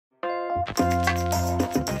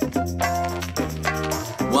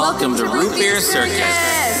Welcome to Root Beer Circus.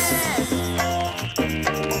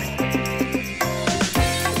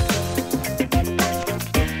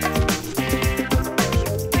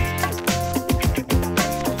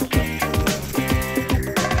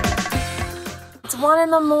 It's 1 in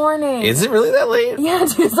the morning. Is it really that late? Yeah,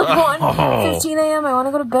 dude, it's like 1:15 a.m. I want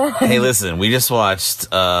to go to bed. Hey, listen, we just watched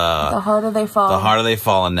The Harder They Fall. The Harder They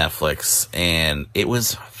Fall on Netflix, and it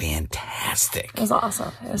was fantastic. It was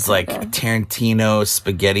awesome. It's like Tarantino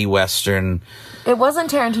spaghetti western. It wasn't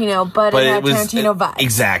Tarantino, but it had Tarantino vibes.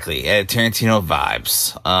 Exactly, it had Tarantino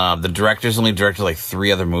vibes. The director's only directed like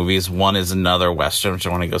 3 other movies. One is another western, which I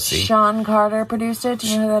want to go see. Sean Carter produced it. Do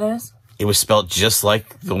you know who that is? It was spelled just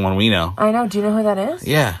like the one we know. I know. Do you know who that is?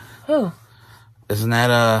 Yeah. Who? Isn't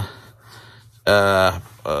that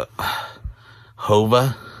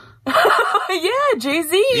Hova? Yeah,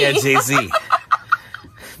 Jay-Z. Yeah, Jay-Z.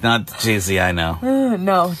 Not Jay-Z, I know.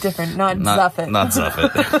 No, different. Not Zuffet. Not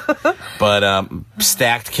Zuffet. But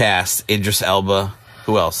stacked cast. Idris Elba.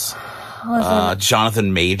 Who else?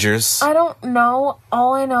 Jonathan Majors. I don't know.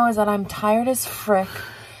 All I know is that I'm tired as frick.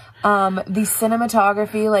 The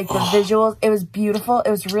cinematography, like the visuals, it was beautiful.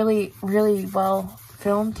 It was really, really well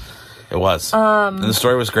filmed. It was. And the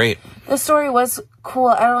story was great. The story was cool.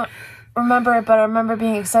 I don't remember it, but I remember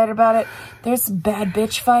being excited about it. There's some bad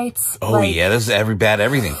bitch fights. Oh, yeah. There's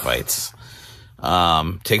everything fights.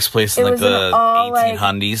 Takes place in like the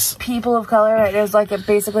 1800s. Like, people of color. Right? It was like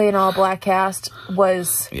basically an all black cast. Yeah,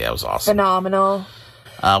 it was awesome. Phenomenal.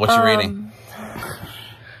 What's your rating?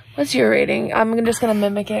 What's your rating? I'm just going to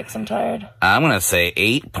mimic it because I'm tired. I'm going to say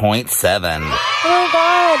 8.7. Oh my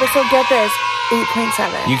god. So get this.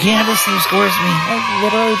 8.7. You can't have the same score as me. I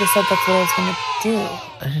literally just said that's what I was going to do.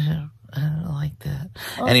 I don't like that.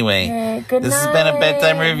 Anyway, Good this night. has been a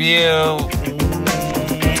bedtime review.